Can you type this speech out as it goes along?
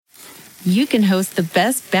you can host the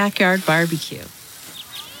best backyard barbecue.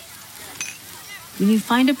 When you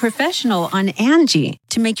find a professional on Angie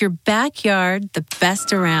to make your backyard the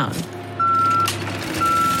best around.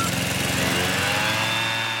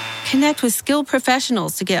 Connect with skilled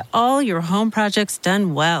professionals to get all your home projects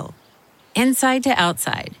done well. Inside to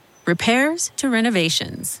outside, repairs to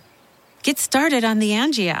renovations. Get started on the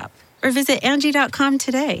Angie app or visit Angie.com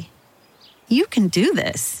today. You can do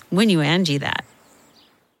this when you Angie that.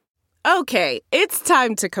 Okay, it's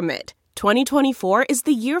time to commit. 2024 is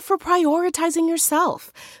the year for prioritizing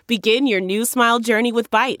yourself. Begin your new smile journey with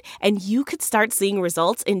Byte, and you could start seeing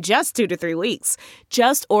results in just 2 to 3 weeks.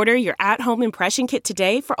 Just order your at-home impression kit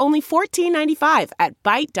today for only $14.95 at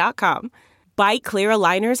Byte.com. Byte Clear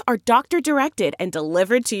aligners are doctor-directed and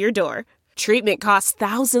delivered to your door. Treatment costs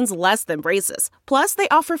thousands less than braces. Plus, they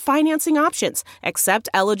offer financing options, accept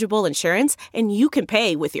eligible insurance, and you can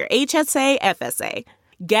pay with your HSA, FSA.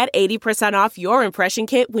 Get 80% off your impression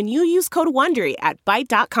kit when you use code WONDERY at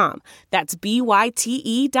Byte.com. That's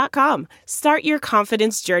BYTE.com. Start your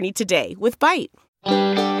confidence journey today with Byte.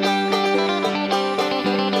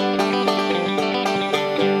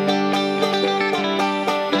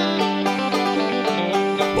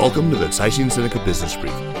 Welcome to the Caixin-Sinica Business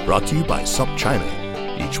Brief, brought to you by Sup China.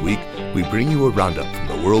 Each week, we bring you a roundup from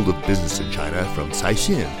the world of business in China from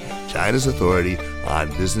Caixin, China's authority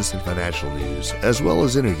on business and financial news, as well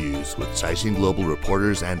as interviews with Caixin Global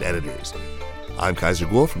reporters and editors. I'm Kaiser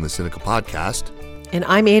Guo from the Sinica Podcast. And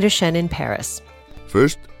I'm Ada Shen in Paris.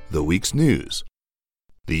 First, the week's news.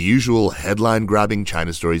 The usual headline-grabbing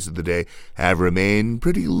China stories of the day have remained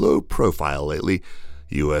pretty low profile lately.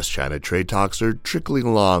 U.S.-China trade talks are trickling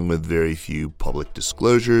along with very few public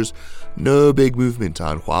disclosures, no big movement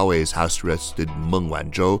on Huawei's house-arrested Meng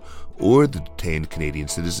Wanzhou or the detained Canadian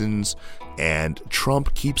citizens, and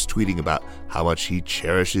Trump keeps tweeting about how much he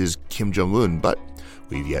cherishes Kim Jong-un, but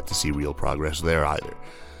we've yet to see real progress there either.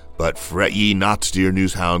 But fret ye not, dear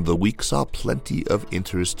newshound, the week saw plenty of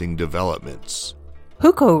interesting developments.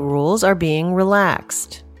 Hukou rules are being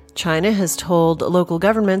relaxed. China has told local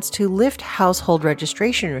governments to lift household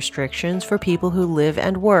registration restrictions for people who live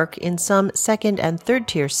and work in some second- and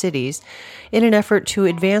third-tier cities in an effort to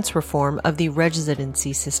advance reform of the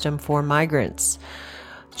residency system for migrants.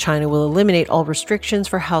 China will eliminate all restrictions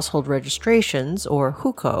for household registrations, or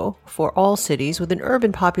hukou, for all cities with an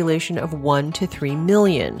urban population of 1 to 3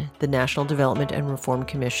 million, the National Development and Reform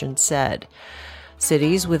Commission said.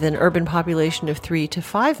 Cities with an urban population of 3 to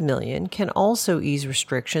 5 million can also ease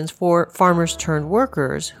restrictions for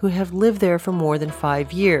farmers-turned-workers who have lived there for more than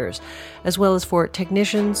 5 years, as well as for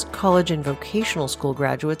technicians, college and vocational school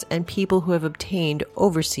graduates, and people who have obtained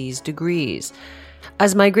overseas degrees.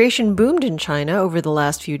 As migration boomed in China over the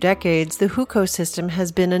last few decades, the hukou system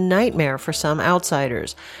has been a nightmare for some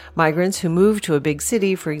outsiders. Migrants who move to a big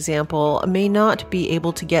city, for example, may not be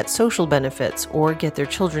able to get social benefits or get their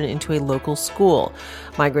children into a local school.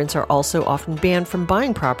 Migrants are also often banned from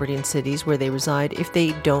buying property in cities where they reside if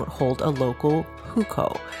they don't hold a local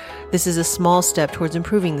hukou. This is a small step towards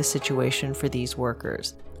improving the situation for these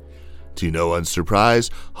workers. To no one's surprise,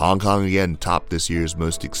 Hong Kong again topped this year's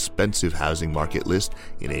most expensive housing market list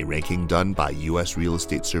in a ranking done by U.S. real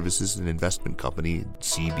estate services and investment company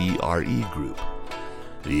CBRE Group.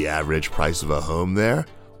 The average price of a home there,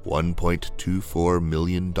 $1.24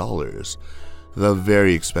 million. The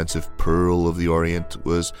very expensive Pearl of the Orient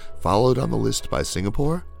was followed on the list by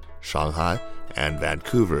Singapore, Shanghai, and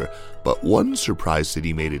Vancouver, but one surprise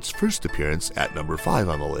city made its first appearance at number 5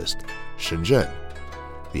 on the list, Shenzhen.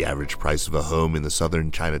 The average price of a home in the southern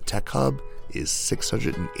China tech hub is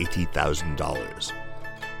 $680,000.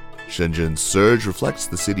 Shenzhen's surge reflects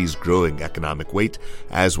the city's growing economic weight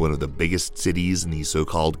as one of the biggest cities in the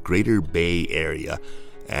so-called Greater Bay Area,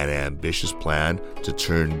 an ambitious plan to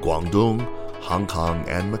turn Guangdong, Hong Kong,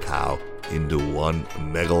 and Macau into one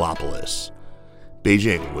megalopolis.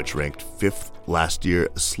 Beijing, which ranked 5th last year,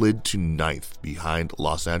 slid to 9th behind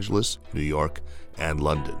Los Angeles, New York, and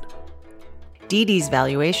London. Didi's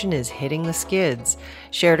valuation is hitting the skids.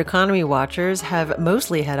 Shared economy watchers have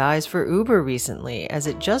mostly had eyes for Uber recently, as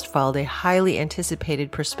it just filed a highly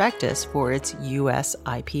anticipated prospectus for its U.S.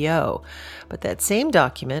 IPO. But that same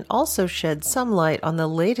document also sheds some light on the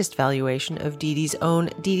latest valuation of Didi's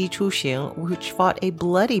own Didi Chuxing, which fought a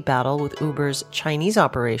bloody battle with Uber's Chinese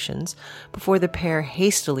operations before the pair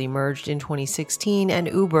hastily merged in 2016 and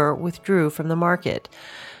Uber withdrew from the market.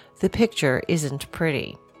 The picture isn't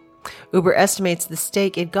pretty. Uber estimates the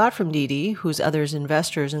stake it got from Didi, whose other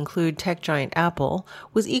investors include tech giant Apple,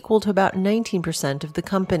 was equal to about 19% of the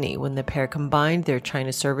company when the pair combined their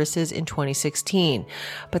China services in 2016.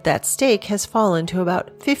 But that stake has fallen to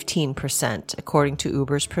about 15%, according to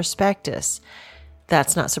Uber's prospectus.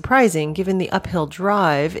 That's not surprising given the uphill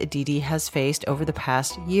drive Didi has faced over the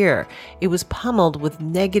past year. It was pummeled with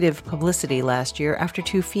negative publicity last year after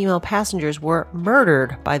 2 female passengers were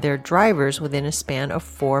murdered by their drivers within a span of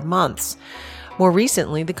 4 months. More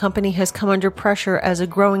recently, the company has come under pressure as a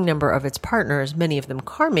growing number of its partners, many of them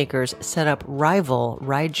car makers, set up rival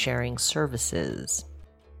ride-sharing services.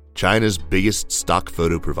 China's biggest stock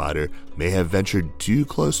photo provider may have ventured too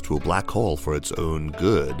close to a black hole for its own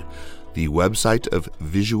good. The website of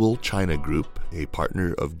Visual China Group, a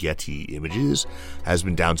partner of Getty Images, has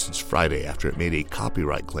been down since Friday after it made a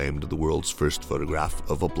copyright claim to the world's first photograph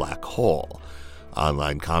of a black hole.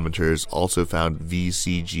 Online commenters also found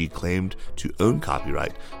VCG claimed to own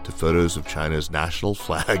copyright to photos of China's national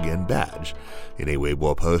flag and badge. In a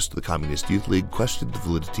Weibo post, the Communist Youth League questioned the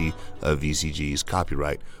validity of VCG's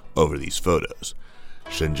copyright over these photos.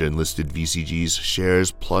 Shenzhen-listed VCG's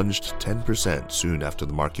shares plunged 10% soon after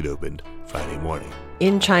the market opened Friday morning.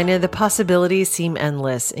 In China, the possibilities seem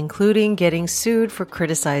endless, including getting sued for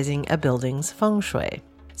criticizing a building's feng shui,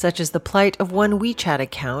 such as the plight of one WeChat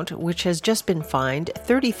account, which has just been fined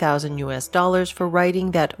 $30,000 for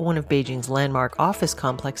writing that one of Beijing's landmark office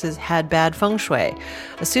complexes had bad feng shui,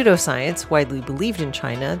 a pseudoscience widely believed in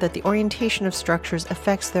China that the orientation of structures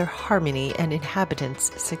affects their harmony and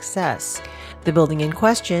inhabitants' success. The building in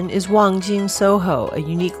question is Wangjing Soho, a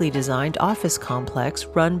uniquely designed office complex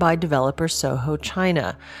run by developer Soho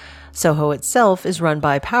China. Soho itself is run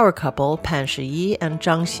by power couple Pan Shiyi and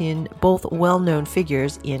Zhang Xin, both well-known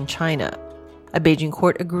figures in China. A Beijing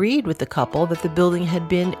court agreed with the couple that the building had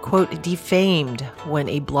been, quote, defamed when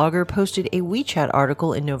a blogger posted a WeChat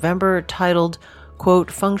article in November titled,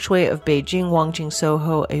 quote, Feng Shui of Beijing Wangjing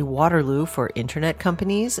Soho, a Waterloo for internet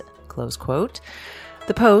companies, close quote.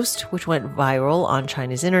 The post, which went viral on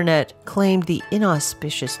China's internet, claimed the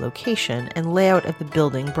inauspicious location and layout of the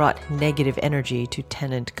building brought negative energy to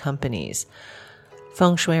tenant companies.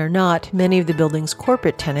 Feng shui or not, many of the building's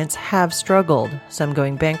corporate tenants have struggled, some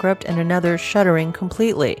going bankrupt and another shuttering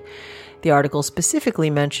completely. The article specifically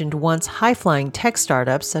mentioned once high-flying tech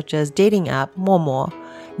startups such as dating app Momo,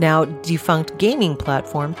 now defunct gaming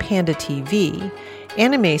platform Panda TV,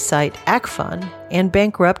 anime site Akfun, and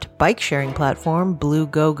bankrupt bike-sharing platform Blue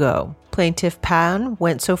Go-Go. Plaintiff Pan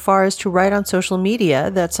went so far as to write on social media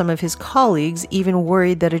that some of his colleagues even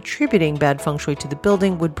worried that attributing bad feng shui to the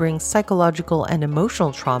building would bring psychological and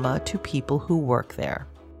emotional trauma to people who work there.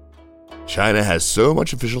 China has so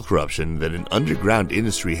much official corruption that an underground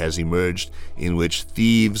industry has emerged in which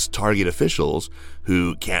thieves target officials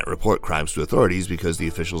who can't report crimes to authorities because the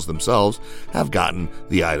officials themselves have gotten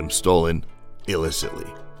the items stolen illicitly.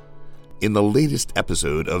 In the latest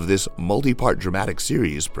episode of this multi-part dramatic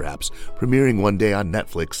series, perhaps premiering one day on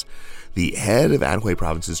Netflix, the head of Anhui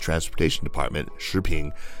Province's Transportation Department, Shi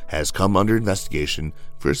Ping, has come under investigation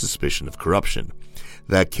for suspicion of corruption.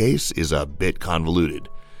 That case is a bit convoluted.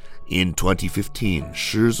 In 2015,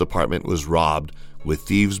 Shi's apartment was robbed, with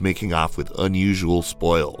thieves making off with unusual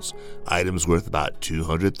spoils, items worth about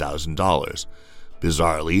 $200,000.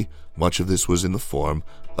 Bizarrely, much of this was in the form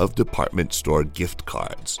of department store gift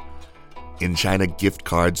cards. In China, gift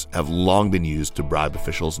cards have long been used to bribe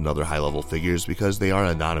officials and other high-level figures because they are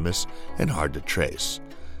anonymous and hard to trace.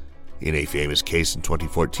 In a famous case in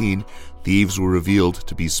 2014, thieves were revealed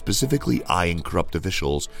to be specifically eyeing corrupt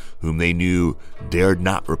officials whom they knew dared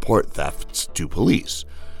not report thefts to police.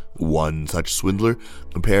 One such swindler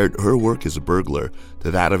compared her work as a burglar to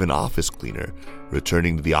that of an office cleaner,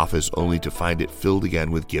 returning to the office only to find it filled again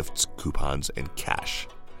with gifts, coupons, and cash.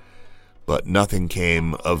 But nothing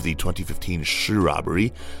came of the 2015 Shi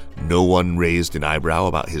robbery. No one raised an eyebrow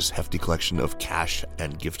about his hefty collection of cash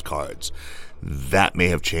and gift cards. That may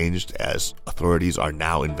have changed as authorities are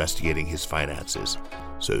now investigating his finances.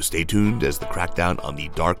 So stay tuned as the crackdown on the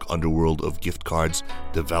dark underworld of gift cards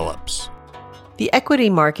develops. The equity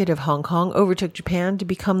market of Hong Kong overtook Japan to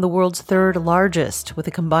become the world's third largest, with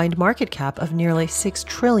a combined market cap of nearly $6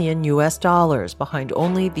 trillion behind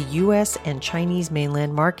only the US and Chinese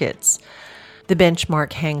mainland markets. The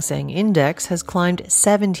benchmark Hang Seng Index has climbed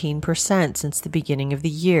 17% since the beginning of the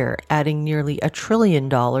year, adding nearly $1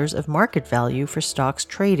 trillion of market value for stocks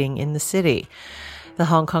trading in the city. The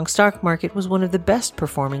Hong Kong stock market was one of the best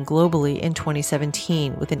performing globally in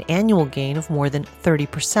 2017, with an annual gain of more than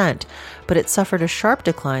 30%, but it suffered a sharp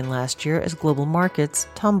decline last year as global markets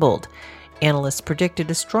tumbled. Analysts predicted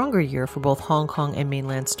a stronger year for both Hong Kong and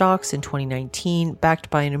mainland stocks in 2019, backed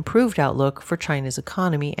by an improved outlook for China's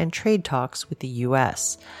economy and trade talks with the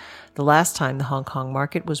U.S. The last time the Hong Kong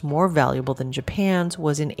market was more valuable than Japan's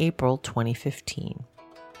was in April 2015.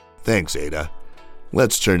 Thanks, Ada.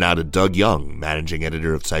 Let's turn now to Doug Young, managing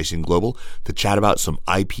editor of Caixin Global, to chat about some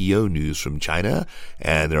IPO news from China.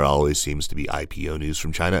 And there always seems to be IPO news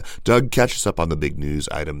from China. Doug, catch us up on the big news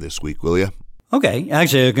item this week, will you? Okay.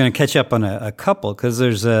 Actually, I'm going to catch up on a couple because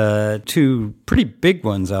there's two pretty big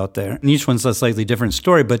ones out there. And each one's a slightly different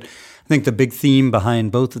story. But I think the big theme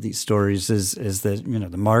behind both of these stories is that,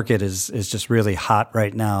 the market is just really hot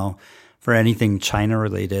right now for anything China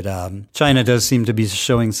related. China does seem to be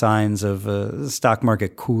showing signs of the stock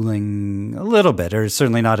market cooling a little bit, or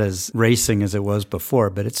certainly not as racing as it was before,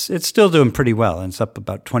 but it's still doing pretty well. And it's up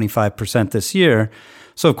about 25% this year.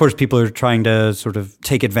 So, of course, people are trying to sort of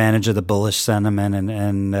take advantage of the bullish sentiment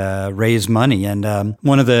and raise money. And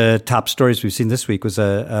one of the top stories we've seen this week was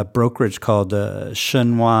a brokerage called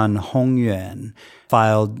Shenwan Hongyuan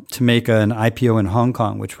filed to make an IPO in Hong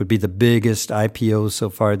Kong, which would be the biggest IPO so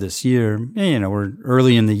far this year. We're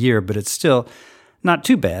early in the year, but it's still not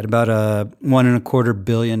too bad, about $1.25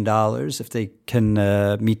 billion if they can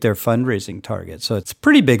meet their fundraising target. So it's a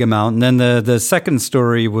pretty big amount. And then the second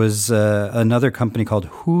story was another company called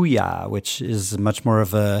Huya, which is much more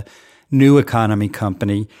of a new economy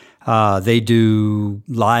company. They do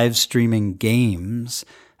live streaming games,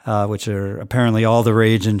 which are apparently all the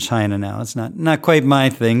rage in China now. It's not quite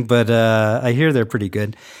my thing, but I hear they're pretty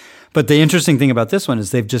good. But the interesting thing about this one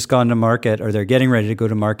is they've just gone to market, or they're getting ready to go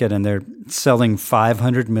to market, and they're selling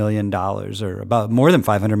 $500 million, or about more than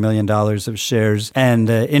 $500 million of shares. And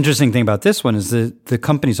the interesting thing about this one is that the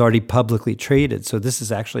company's already publicly traded. So this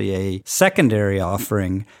is actually a secondary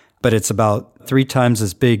offering, but it's about 3 times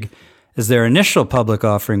as big as their initial public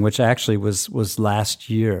offering, which actually was last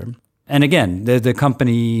year. And again, the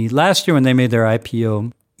company last year when they made their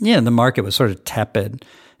IPO, the market was sort of tepid.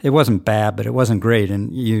 It wasn't bad, but it wasn't great.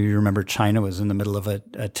 And you remember China was in the middle of a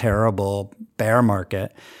terrible bear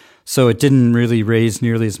market. So it didn't really raise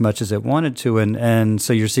nearly as much as it wanted to. And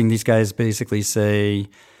so you're seeing these guys basically say,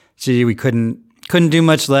 gee, we couldn't do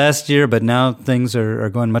much last year, but now things are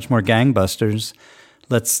going much more gangbusters.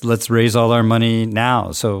 Let's raise all our money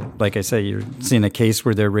now. So like I say, you're seeing a case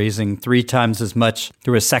where they're raising 3 times as much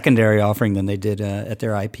through a secondary offering than they did at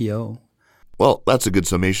their IPO. Well, that's a good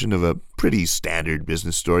summation of a pretty standard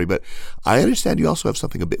business story, but I understand you also have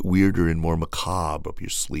something a bit weirder and more macabre up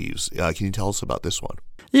your sleeves. Can you tell us about this one?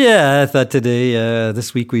 Yeah, I thought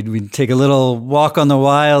this week, we'd take a little walk on the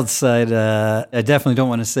wild side. I definitely don't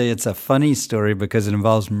want to say it's a funny story because it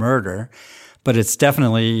involves murder, but it's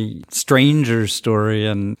definitely a stranger story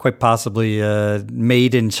and quite possibly a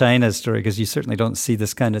made in China story because you certainly don't see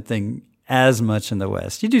this kind of thing as much in the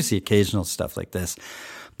West. You do see occasional stuff like this.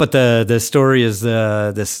 But the story is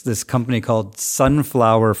this company called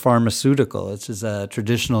Sunflower Pharmaceutical, which is a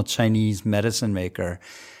traditional Chinese medicine maker,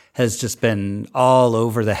 has just been all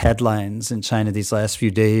over the headlines in China these last few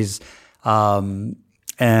days. And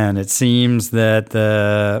it seems that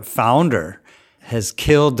the founder has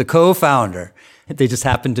killed the co-founder. They just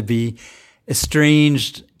happen to be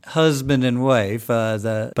estranged husband and wife.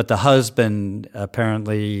 But the husband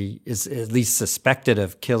apparently is at least suspected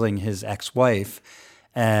of killing his ex-wife.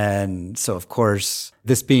 And so, of course,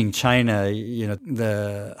 this being China,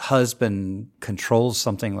 the husband controls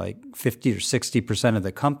something like 50 or 60% of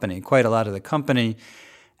the company, quite a lot of the company.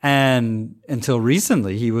 And until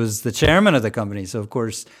recently, he was the chairman of the company. So, of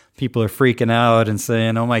course, people are freaking out and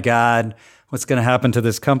saying, oh, my God, what's going to happen to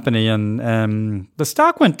this company? And the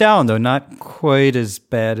stock went down, though, not quite as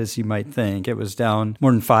bad as you might think. It was down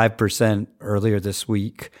more than 5% earlier this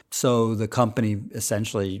week. So the company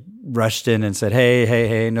essentially rushed in and said,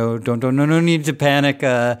 hey, no need to panic.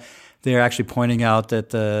 They're actually pointing out that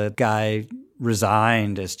the guy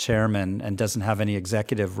resigned as chairman and doesn't have any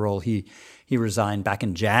executive role. He resigned back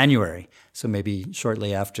in January, so maybe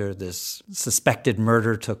shortly after this suspected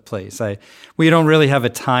murder took place. We don't really have a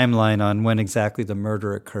timeline on when exactly the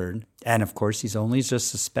murder occurred. And, of course, he's only just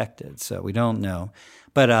suspected, so we don't know.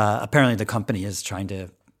 But apparently the company is trying to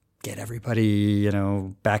get everybody,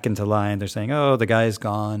 back into line. They're saying, oh, the guy's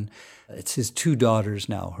gone. It's his 2 daughters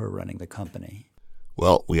now who are running the company.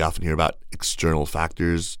 Well, we often hear about external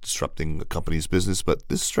factors disrupting a company's business, but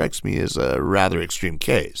this strikes me as a rather extreme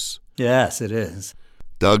case. Yes, it is.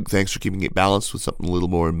 Doug, thanks for keeping it balanced with something a little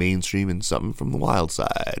more mainstream and something from the wild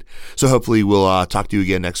side. So hopefully we'll talk to you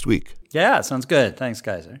again next week. Yeah, sounds good. Thanks,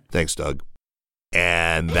 Kaiser. Thanks, Doug.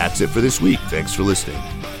 And that's it for this week. Thanks for listening.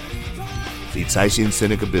 The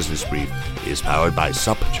Caixin-Sinica Business Brief is powered by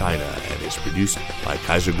SUP China and is produced by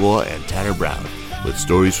Kaiser Kuo and Tanner Brown, with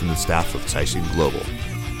stories from the staff of Caixin Global.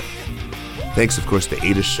 Thanks, of course, to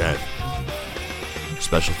Ada Shen.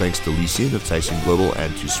 Special thanks to Li Xin of Caixin Global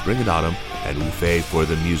and to Spring and Autumn and Wu Fei for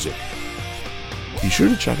the music. Be sure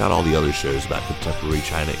to check out all the other shows about contemporary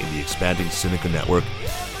China in the expanding Sinica network,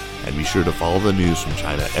 and be sure to follow the news from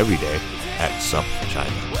China every day at SUP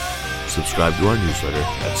China. Subscribe to our newsletter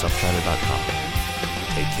at supchina.com.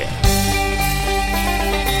 Take care.